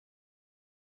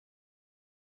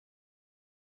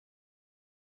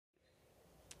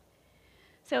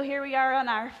So here we are on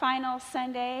our final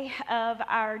Sunday of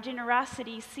our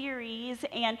generosity series,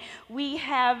 and we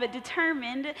have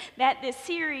determined that this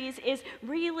series is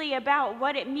really about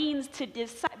what it means to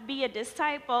be a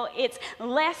disciple. It's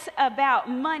less about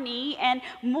money and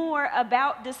more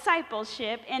about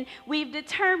discipleship, and we've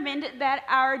determined that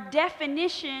our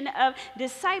definition of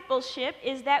discipleship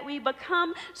is that we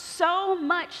become so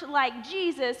much like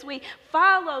Jesus. We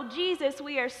follow Jesus.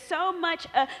 We are so much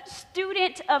a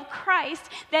student of Christ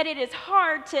that it is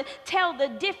hard to tell the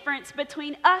difference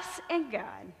between us and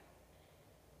God.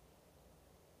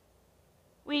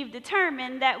 We've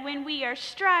determined that when we are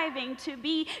striving to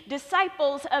be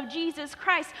disciples of Jesus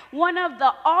Christ, one of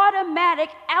the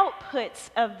automatic outputs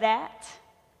of that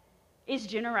is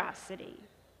generosity.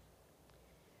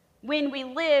 When we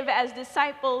live as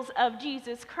disciples of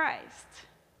Jesus Christ,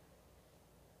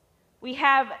 we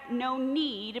have no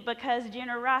need because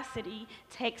generosity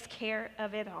takes care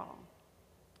of it all.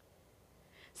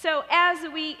 So as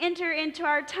we enter into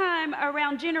our time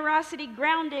around generosity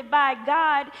grounded by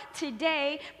God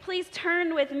today, please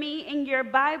turn with me in your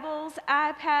Bibles,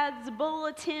 iPads,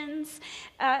 bulletins,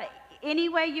 any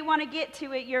way you want to get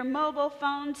to it, your mobile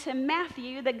phone, to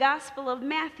Matthew, the Gospel of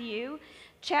Matthew,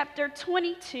 chapter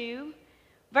 22,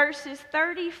 verses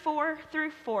 34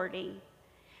 through 40.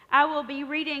 I will be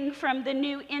reading from the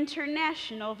New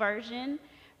International Version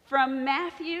from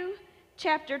Matthew,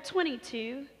 chapter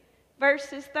 22,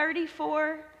 verses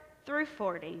 34 through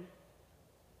 40.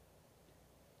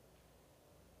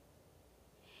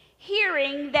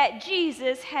 Hearing that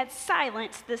Jesus had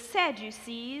silenced the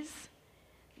Sadducees,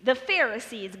 the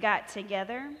Pharisees got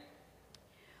together.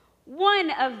 One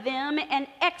of them, an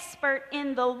expert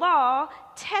in the law,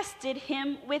 tested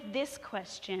him with this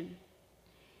question: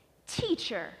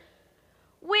 "Teacher,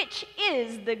 which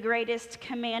is the greatest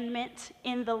commandment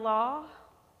in the law?"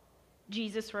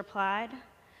 Jesus replied,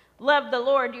 "Love the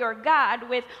Lord your God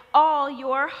with all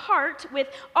your heart, with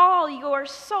all your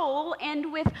soul,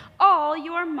 and with all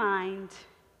your mind.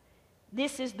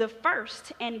 This is the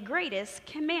first and greatest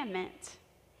commandment.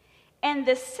 And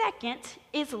the second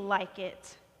is like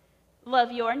it.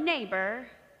 Love your neighbor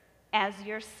as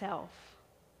yourself.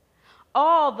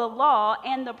 All the law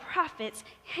and the prophets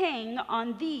hang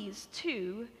on these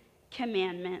two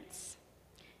commandments."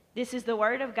 This is the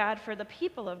word of God for the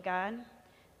people of God.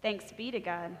 Thanks be to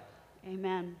God.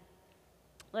 Amen.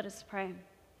 Let us pray.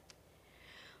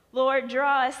 Lord,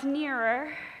 draw us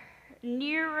nearer,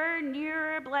 nearer,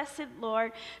 nearer, blessed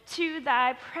Lord, to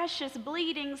thy precious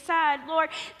bleeding side. Lord,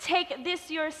 take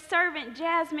this your servant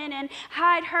Jasmine and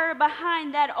hide her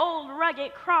behind that old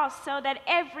rugged cross so that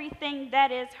everything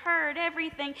that is heard,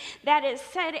 everything that is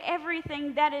said,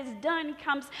 everything that is done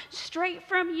comes straight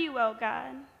from you, O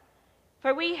God.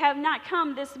 For we have not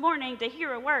come this morning to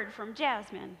hear a word from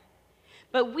Jasmine,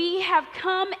 but we have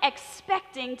come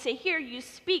expecting to hear you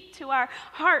speak to our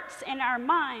hearts and our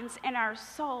minds and our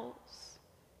souls.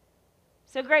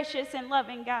 So gracious and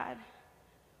loving God,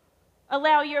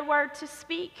 allow your word to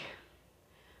speak.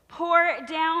 Pour it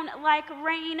down like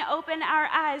rain. Open our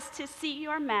eyes to see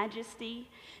your majesty,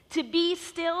 to be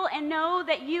still and know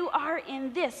that you are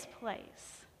in this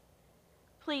place.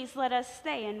 Please let us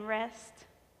stay and rest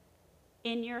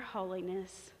in your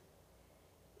holiness.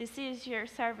 This is your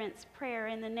servant's prayer.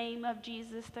 In the name of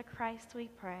Jesus the Christ we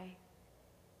pray.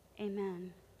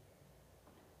 Amen.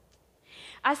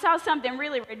 I saw something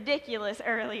really ridiculous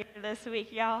earlier this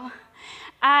week, y'all.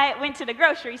 I went to the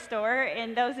grocery store,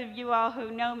 and those of you all who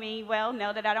know me well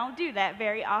know that I don't do that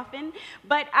very often.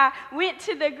 But I went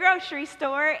to the grocery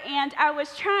store, and I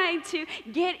was trying to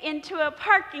get into a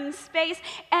parking space,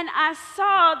 and I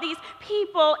saw these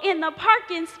people in the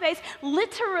parking space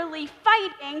literally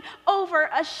fighting over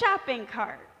a shopping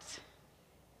cart.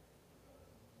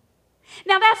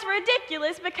 Now that's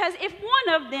ridiculous, because if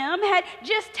one of them had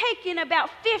just taken about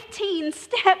 15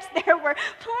 steps, there were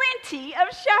plenty of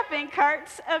shopping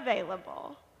carts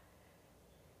available.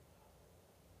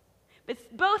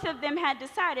 But both of them had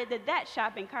decided that that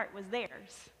shopping cart was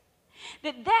theirs,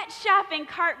 that shopping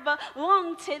cart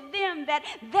belonged to them,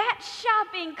 that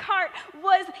shopping cart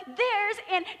was theirs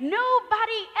and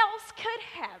nobody else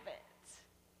could have it.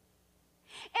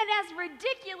 And as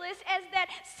ridiculous as that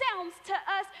sounds to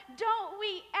us, don't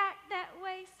we act that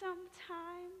way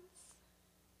sometimes?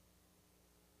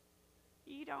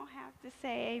 You don't have to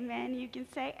say amen. You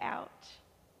can say ouch.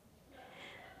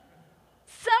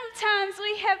 Sometimes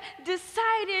we have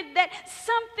decided that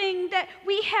something that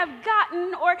we have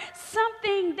gotten or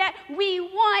something that we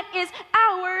want is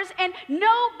ours and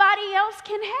nobody else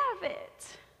can have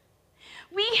it.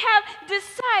 We have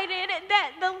decided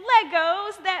that the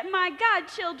Legos that my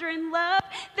godchildren love,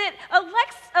 that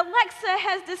Alexa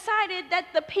has decided that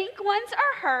the pink ones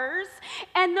are hers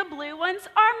and the blue ones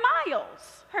are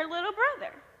Miles, her little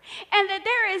brother. And that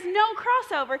there is no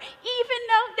crossover, even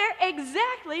though they're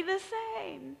exactly the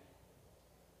same.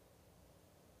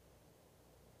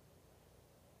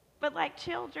 But like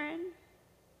children,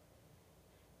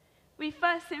 we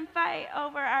fuss and fight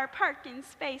over our parking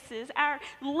spaces, our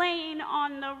lane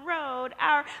on the road,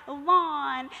 our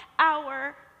lawn,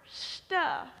 our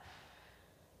stuff.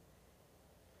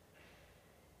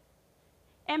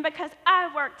 And because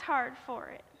I worked hard for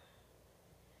it,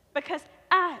 because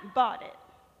I bought it,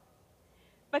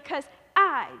 because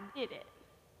I did it,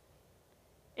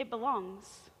 it belongs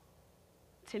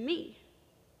to me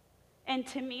and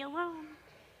to me alone.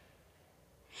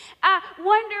 I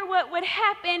wonder what would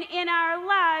happen in our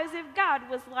lives if God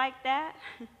was like that.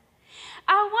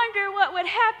 I wonder what would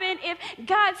happen if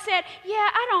God said, yeah,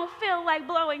 I don't feel like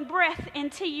blowing breath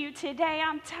into you today.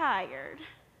 I'm tired.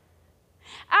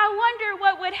 I wonder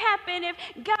what would happen if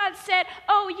God said,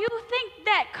 oh, you think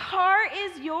that car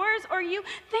is yours, or you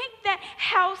think that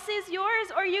house is yours,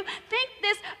 or you think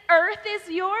this earth is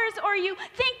yours, or you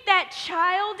think that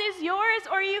child is yours,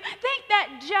 or you think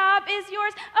that job is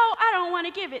yours. Oh, I don't want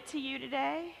to give it to you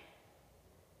today.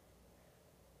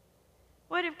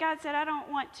 What if God said, I don't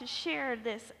want to share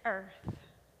this earth?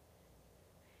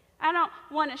 I don't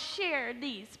want to share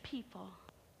these people.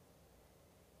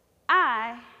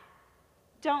 I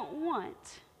don't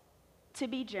want to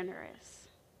be generous.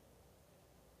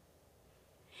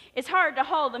 It's hard to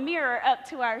hold the mirror up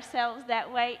to ourselves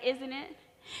that way, isn't it?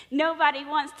 Nobody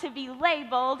wants to be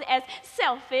labeled as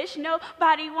selfish.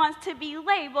 Nobody wants to be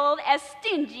labeled as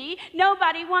stingy.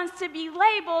 Nobody wants to be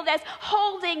labeled as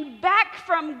holding back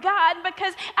from God,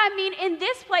 because, I mean, in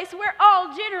this place, we're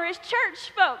all generous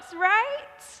church folks, right?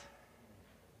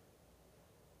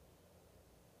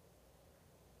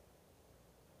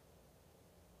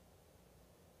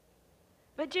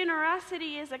 But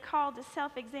generosity is a call to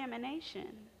self-examination.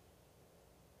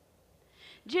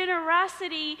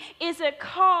 Generosity is a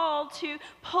call to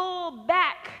pull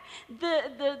back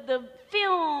the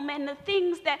film and the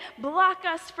things that block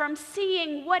us from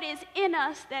seeing what is in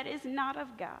us that is not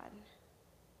of God.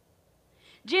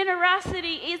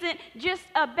 Generosity isn't just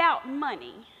about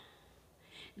money.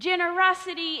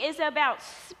 Generosity is about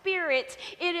spirit.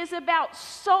 It is about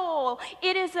soul.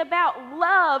 It is about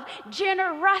love.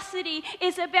 Generosity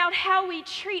is about how we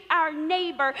treat our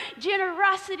neighbor.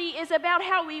 Generosity is about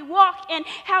how we walk and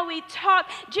how we talk.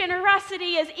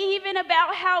 Generosity is even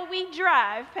about how we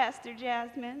drive, Pastor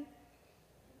Jasmine.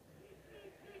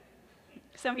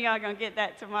 Some of y'all are going to get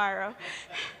that tomorrow.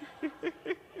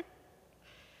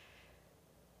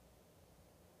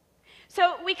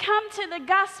 So we come to the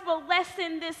gospel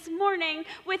lesson this morning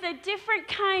with a different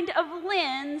kind of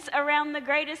lens around the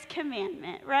greatest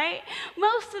commandment, right?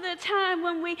 Most of the time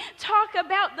when we talk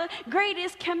about the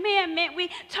greatest commandment, we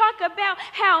talk about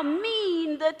how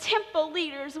mean the temple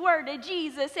leaders were to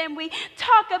Jesus, and we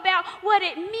talk about what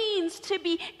it means to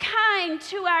be kind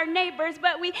to our neighbors,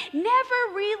 but we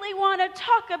never really want to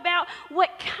talk about what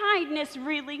kindness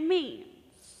really means.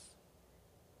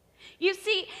 You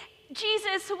see,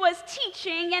 Jesus was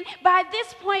teaching, and by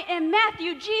this point in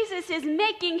Matthew, Jesus is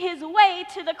making his way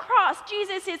to the cross.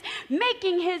 Jesus is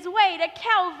making his way to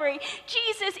Calvary.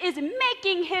 Jesus is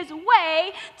making his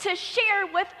way to share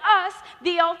with us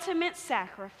the ultimate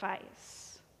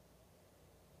sacrifice.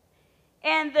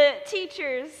 And the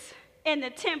teachers in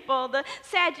the temple, the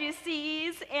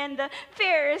Sadducees and the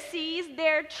Pharisees,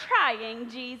 they're trying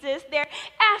Jesus. They're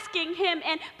asking him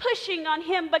and pushing on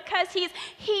him because he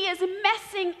is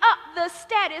messing up the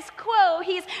status quo.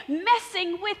 He's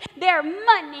messing with their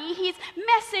money. He's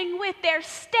messing with their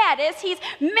status. He's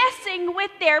messing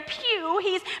with their pew.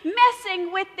 He's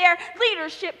messing with their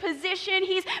leadership position.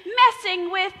 He's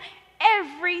messing with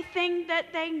everything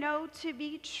that they know to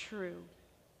be true.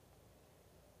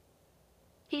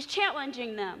 He's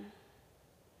challenging them,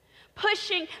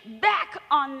 pushing back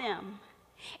on them,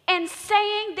 and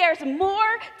saying there's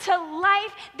more to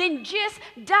life than just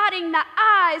dotting the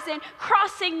I's and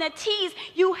crossing the T's.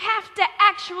 You have to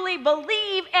actually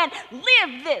believe and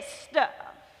live this stuff.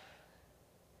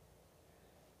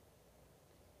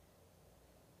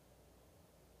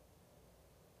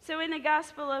 So in the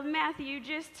Gospel of Matthew,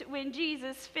 just when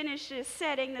Jesus finishes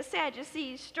setting the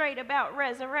Sadducees straight about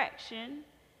resurrection,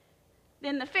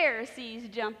 then the Pharisees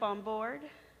jump on board.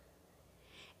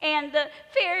 And the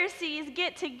Pharisees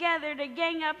get together to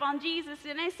gang up on Jesus,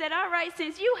 and they said, all right,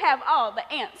 since you have all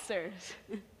the answers,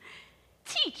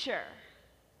 teacher,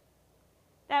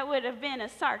 That would have been a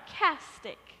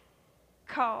sarcastic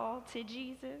call to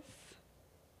Jesus.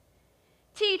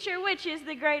 Teacher, which is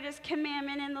the greatest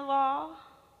commandment in the law?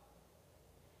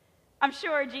 I'm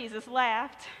sure Jesus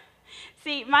laughed.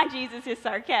 See, my Jesus is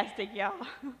sarcastic, y'all.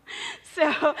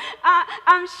 So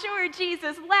I'm sure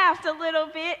Jesus laughed a little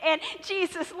bit, and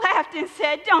Jesus laughed and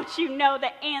said, don't you know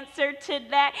the answer to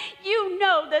that? You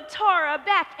know the Torah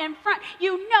back and front.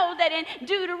 You know that in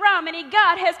Deuteronomy,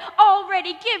 God has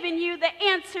already given you the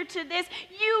answer to this.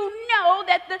 You know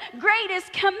that the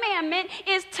greatest commandment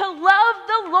is to love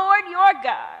the Lord your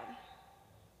God.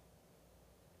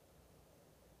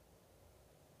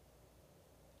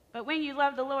 But when you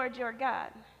love the Lord your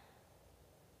God,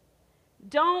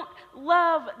 don't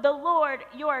love the Lord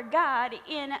your God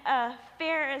in a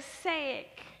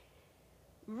Pharisaic,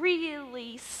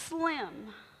 really slim,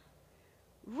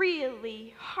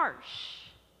 really harsh,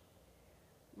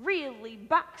 really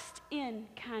boxed in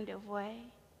kind of way.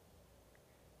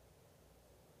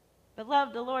 But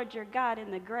love the Lord your God in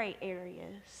the gray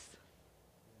areas,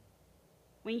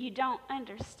 when you don't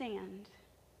understand,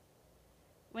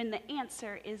 when the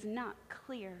answer is not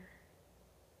clear,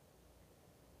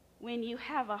 when you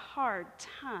have a hard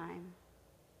time,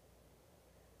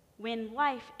 when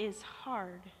life is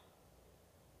hard,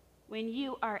 when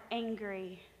you are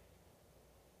angry,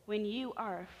 when you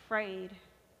are afraid,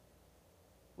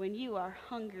 when you are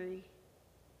hungry,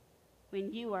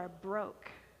 when you are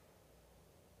broke,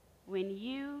 when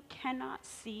you cannot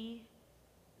see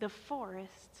the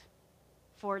forest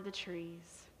for the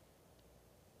trees.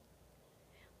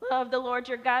 Love the Lord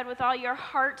your God with all your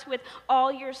heart, with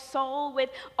all your soul, with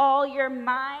all your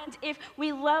mind. If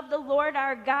we love the Lord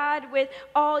our God with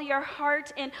all your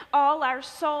heart and all our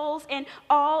souls and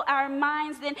all our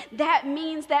minds, then that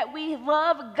means that we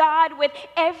love God with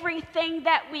everything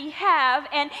that we have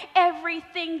and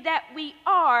everything that we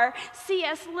are.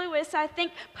 C.S. Lewis, I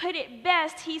think, put it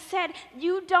best. He said,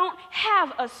 you don't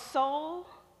have a soul.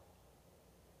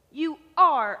 You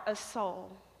are a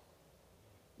soul.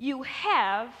 You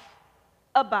have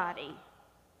a body.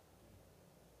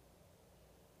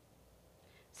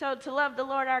 So to love the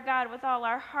Lord our God with all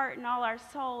our heart and all our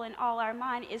soul and all our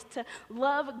mind is to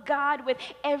love God with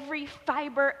every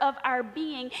fiber of our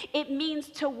being. It means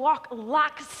to walk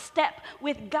lockstep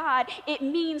with God. It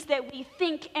means that we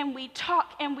think and we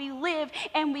talk and we live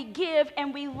and we give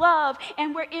and we love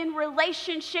and we're in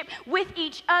relationship with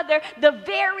each other the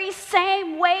very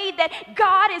same way that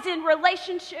God is in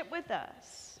relationship with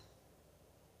us.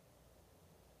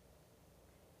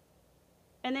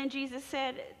 And then Jesus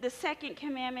said, the second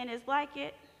commandment is like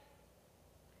it.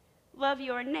 Love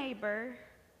your neighbor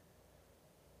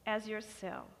as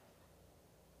yourself.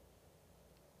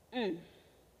 The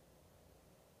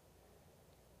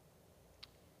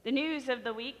news of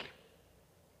the week,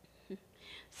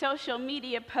 social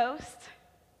media posts,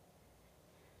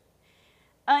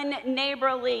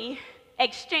 unneighborly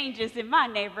exchanges in my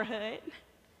neighborhood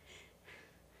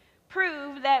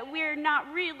prove that we're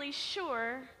not really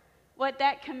sure what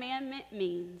that commandment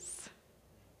means.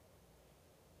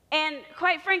 And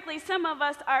quite frankly, some of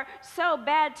us are so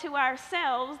bad to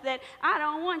ourselves that I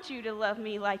don't want you to love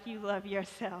me like you love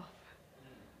yourself.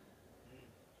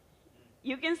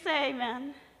 You can say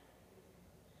amen.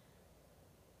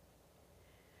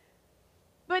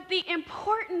 But the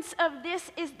importance of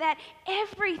this is that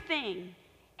everything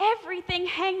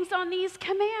hangs on these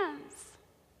commands.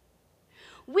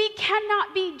 We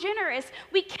cannot be generous.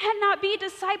 We cannot be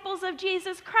disciples of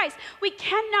Jesus Christ. We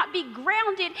cannot be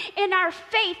grounded in our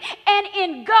faith and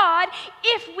in God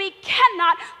if we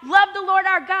cannot love the Lord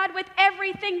our God with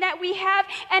everything that we have,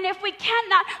 and if we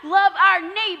cannot love our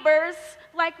neighbors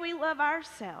like we love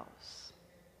ourselves.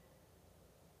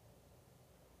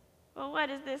 Well, what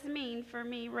does this mean for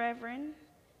me, Reverend?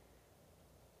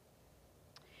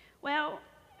 Well,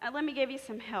 let me give you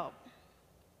some help.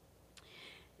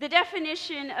 The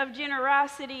definition of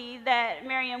generosity that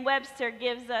Merriam-Webster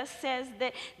gives us says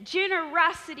that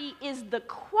generosity is the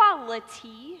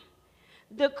quality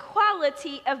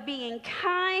of being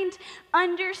kind,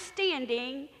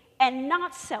 understanding, and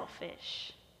not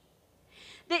selfish.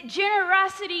 That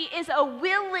generosity is a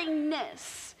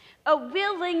willingness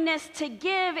to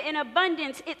give in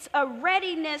abundance. It's a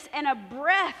readiness and a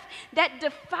breath that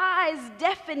defies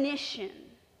definition.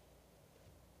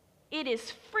 It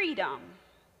is freedom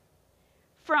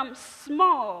from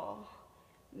small,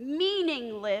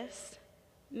 meaningless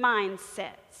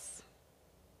mindsets.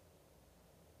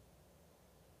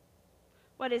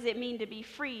 What does it mean to be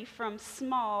free from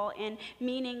small and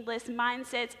meaningless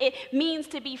mindsets? It means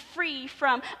to be free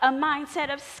from a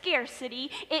mindset of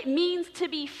scarcity. It means to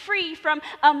be free from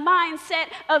a mindset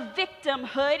of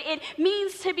victimhood. It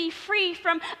means to be free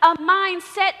from a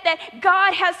mindset that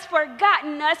God has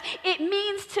forgotten us. It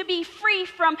means to be free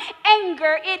from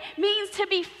anger. It means to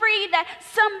be free that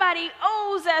somebody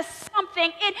owes us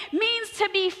something. It means to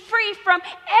be free from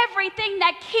everything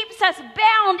that keeps us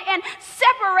bound and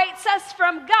separates us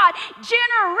from God.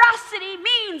 Generosity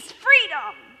means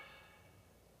freedom.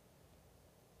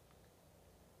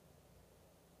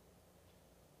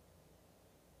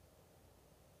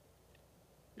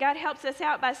 God helps us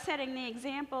out by setting the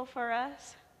example for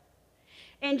us.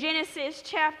 In Genesis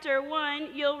chapter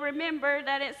 1, you'll remember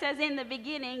that it says, in the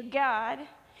beginning, God.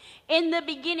 In the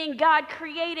beginning, God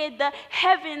created the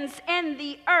heavens and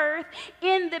the earth.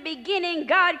 In the beginning,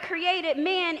 God created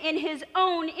man in his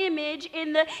own image.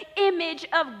 In the image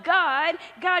of God,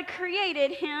 God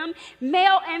created him.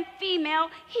 Male and female,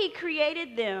 he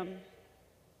created them.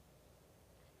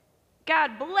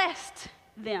 God blessed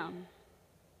them.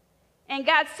 And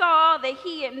God saw all that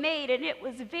he had made, and it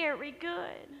was very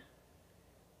good.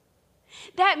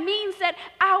 That means that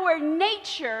our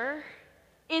nature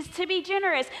is to be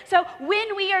generous. So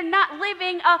when we are not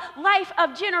living a life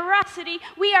of generosity,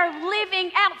 we are living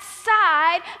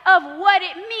outside of what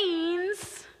it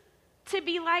means to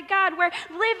be like God. We're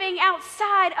living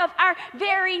outside of our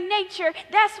very nature.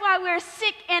 That's why we're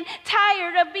sick and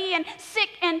tired of being sick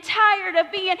and tired of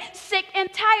being sick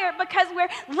and tired, because we're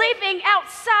living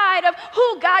outside of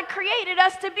who God created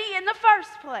us to be in the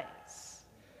first place.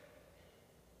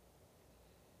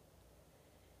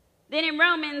 Then in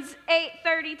Romans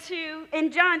 8:32,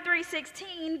 in John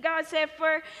 3:16, God said,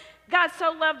 for God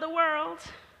so loved the world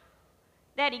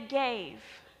that he gave.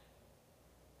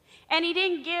 And he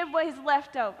didn't give what his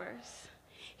leftovers.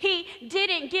 He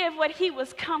didn't give what he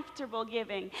was comfortable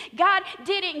giving. God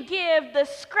didn't give the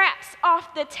scraps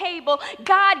off the table.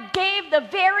 God gave the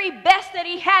very best that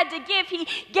he had to give. He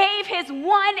gave his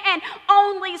one and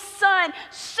only Son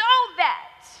so that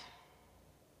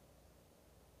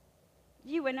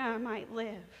you and I might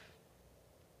live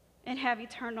and have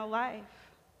eternal life.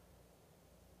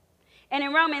 And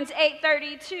in Romans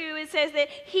 8:32, it says that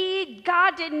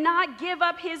God did not give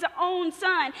up his own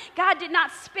Son. God did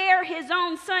not spare his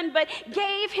own Son, but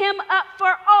gave him up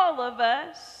for all of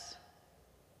us.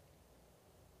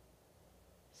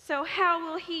 So how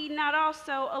will he not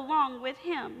also, along with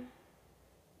him,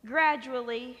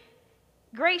 gradually,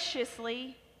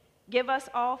 graciously give us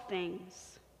all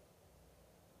things?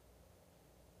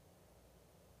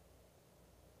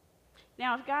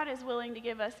 Now, if God is willing to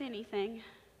give us anything,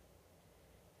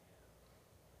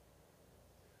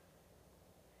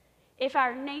 if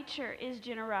our nature is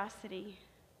generosity,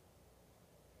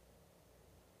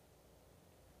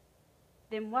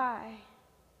 then why?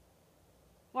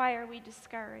 Why are we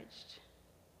discouraged?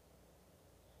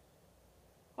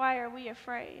 Why are we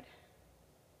afraid?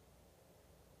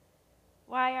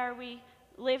 Why are we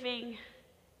living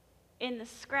in the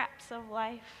scraps of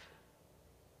life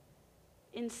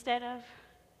instead of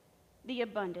the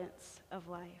abundance of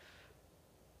life?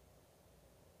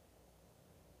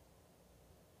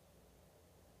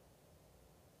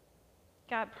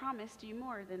 God promised you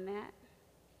more than that.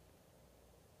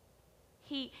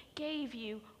 He gave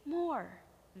you more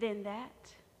than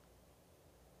that.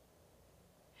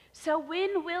 So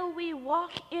when will we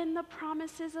walk in the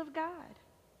promises of God?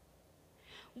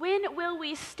 When will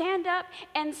we stand up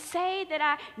and say that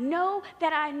I know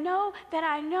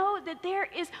that there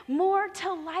is more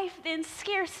to life than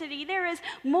scarcity. There is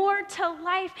more to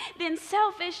life than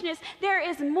selfishness. There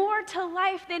is more to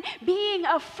life than being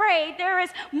afraid. There is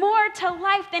more to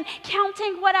life than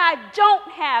counting what I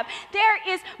don't have.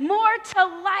 There is more to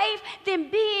life than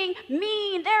being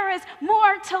mean. There is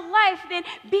more to life than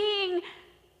being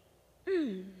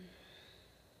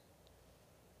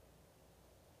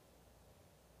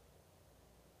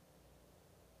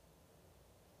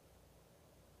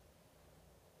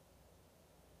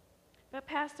But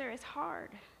Pastor, it's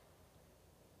hard.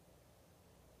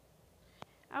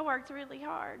 I worked really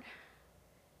hard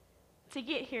to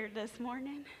get here this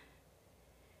morning.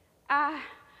 I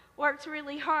worked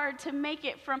really hard to make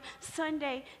it from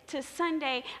Sunday to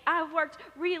Sunday. I worked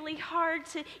really hard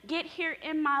to get here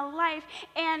in my life,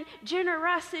 and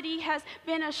generosity has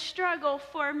been a struggle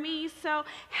for me. So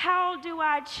how do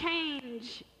I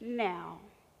change now?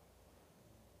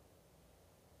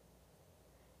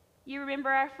 You remember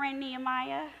our friend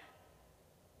Nehemiah?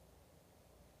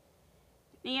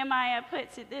 Nehemiah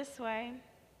puts it this way.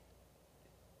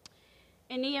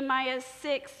 In Nehemiah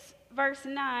 6, verse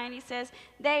 9, he says,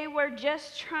 they were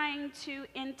just trying to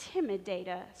intimidate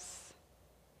us,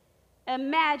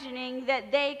 imagining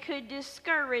that they could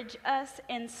discourage us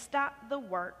and stop the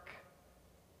work.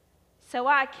 So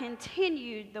I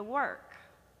continued the work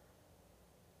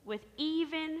with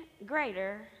even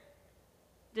greater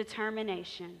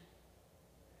determination.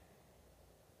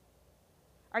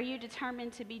 Are you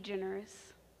determined to be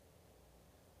generous?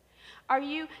 Are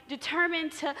you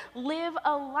determined to live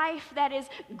a life that is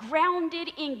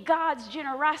grounded in God's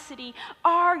generosity?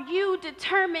 Are you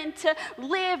determined to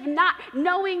live not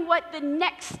knowing what the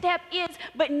next step is,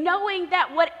 but knowing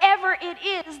that whatever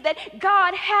it is, that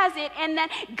God has it and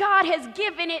that God has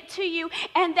given it to you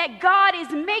and that God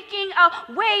is making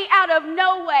a way out of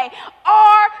no way?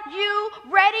 Are you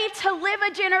ready to live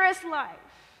a generous life?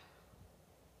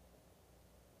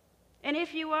 And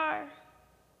if you are,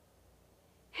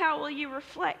 how will you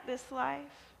reflect this life?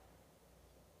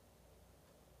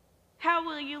 How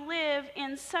will you live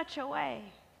in such a way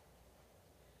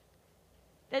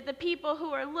that the people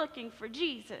who are looking for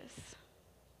Jesus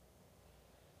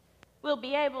will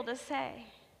be able to say,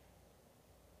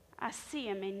 I see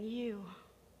him in you.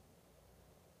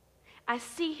 I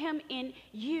see him in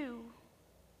you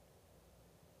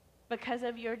because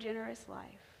of your generous life.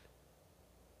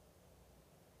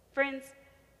 Friends,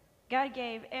 God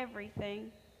gave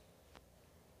everything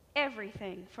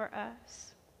for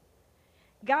us.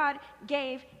 God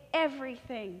gave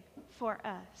everything for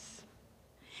us.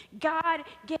 God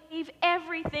gave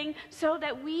everything so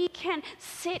that we can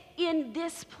sit in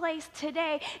this place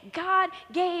today. God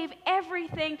gave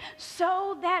everything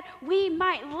so that we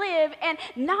might live, and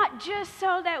not just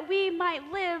so that we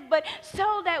might live, but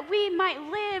so that we might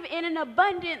live in an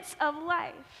abundance of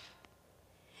life.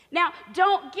 Now,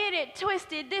 don't get it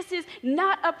twisted. This is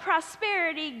not a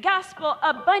prosperity gospel.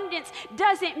 Abundance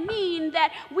doesn't mean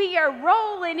that we are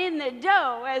rolling in the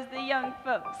dough, as the young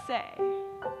folks say.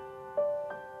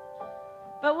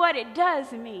 But what it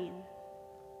does mean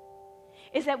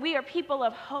is that we are people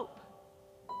of hope.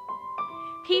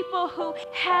 People who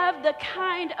have the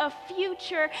kind of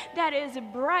future that is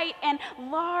bright and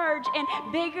large and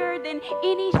bigger than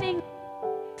anything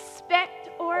you expect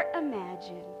or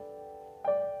imagine.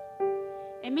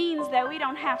 It means that we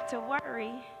don't have to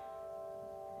worry.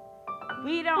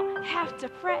 We don't have to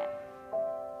fret.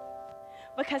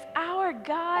 Because our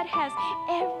God has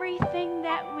everything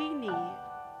that we need.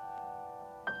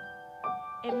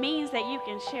 It means that you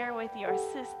can share with your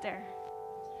sister.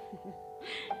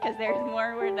 Because there's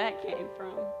more where that came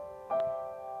from.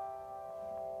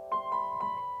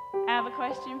 I have a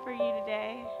question for you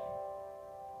today.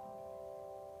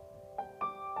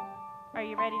 Are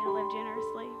you ready to live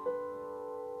generously?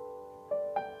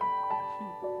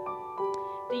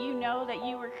 Do you know that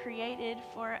you were created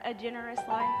for a generous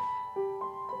life?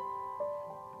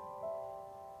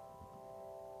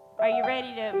 Are you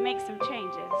ready to make some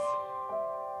changes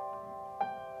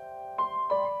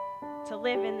to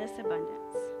live in this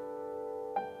abundance?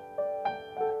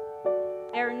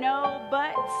 There are no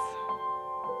buts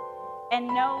and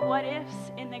no what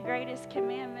ifs in the greatest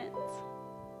commandments.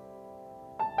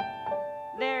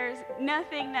 There's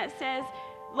nothing that says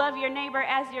love your neighbor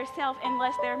as yourself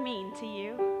unless they're mean to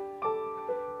you.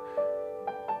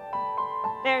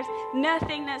 There's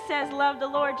nothing that says love the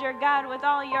Lord your God with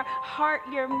all your heart,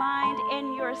 your mind,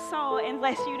 and your soul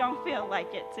unless you don't feel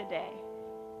like it today.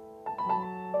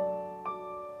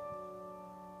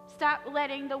 Stop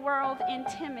letting the world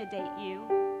intimidate you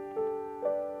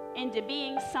into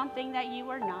being something that you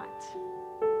are not.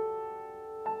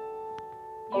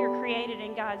 You're created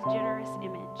in God's generous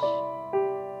image.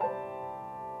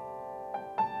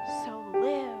 So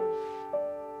live.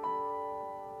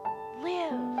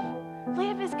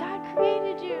 Live as God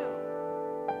created you.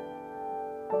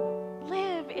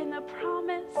 Live in the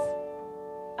promise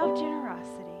of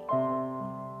generosity.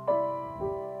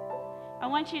 I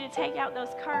want you to take out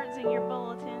those cards in your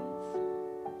bulletins,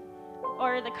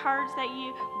 or the cards that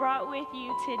you brought with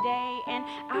you today, and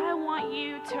I want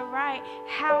you to write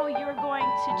how you're going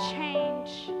to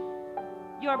change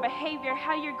your behavior,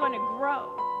 how you're going to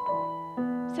grow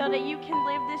so that you can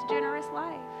live this generous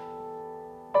life.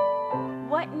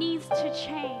 What needs to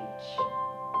change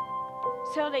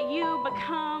so that you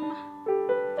become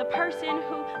the person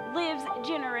who lives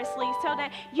generously, so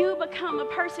that you become a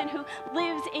person who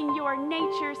lives in your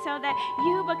nature, so that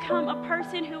you become a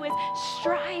person who is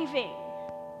striving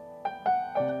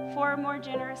for a more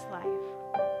generous life?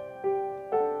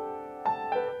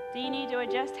 Do you need to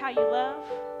adjust how you love?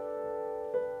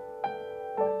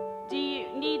 Do you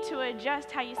need to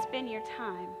adjust how you spend your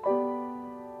time?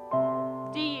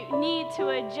 Do you need to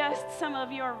adjust some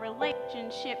of your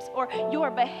relationships or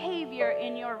your behavior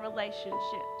in your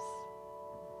relationships?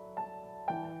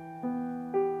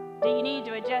 Do you need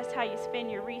to adjust how you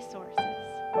spend your resources?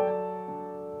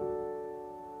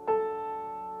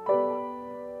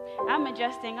 I'm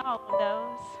adjusting all of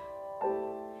those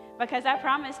because I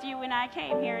promised you when I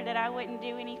came here that I wouldn't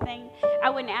do anything.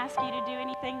 I wouldn't ask you to do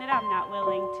anything that I'm not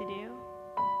willing to do.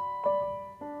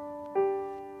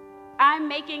 I'm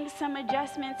making some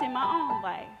adjustments in my own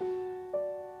life.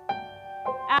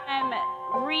 I'm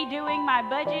redoing my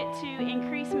budget to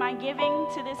increase my giving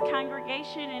to this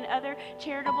congregation and other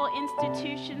charitable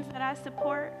institutions that I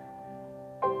support.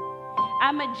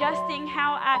 I'm adjusting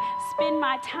how I spend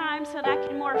my time so that I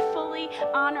can more fully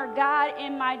honor God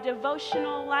in my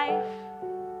devotional life.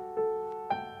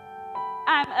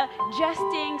 I'm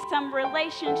adjusting some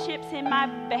relationships in my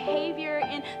behavior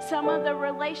in some of the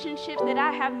relationships that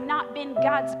I have not been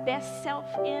God's best self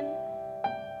in.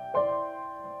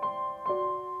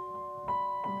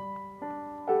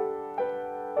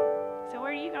 So what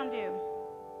are you going to do?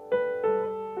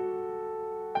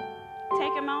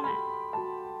 Take a moment.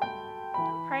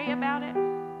 Pray about it.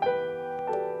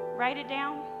 Write it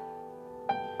down.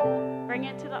 Bring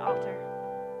it to the altar.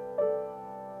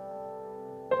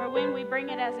 For when we bring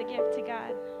it as a gift to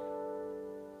God,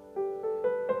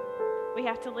 we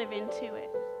have to live into it.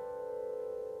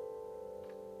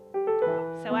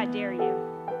 So I dare you.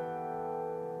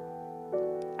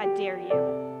 I dare you.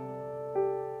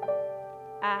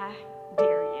 I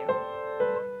dare you.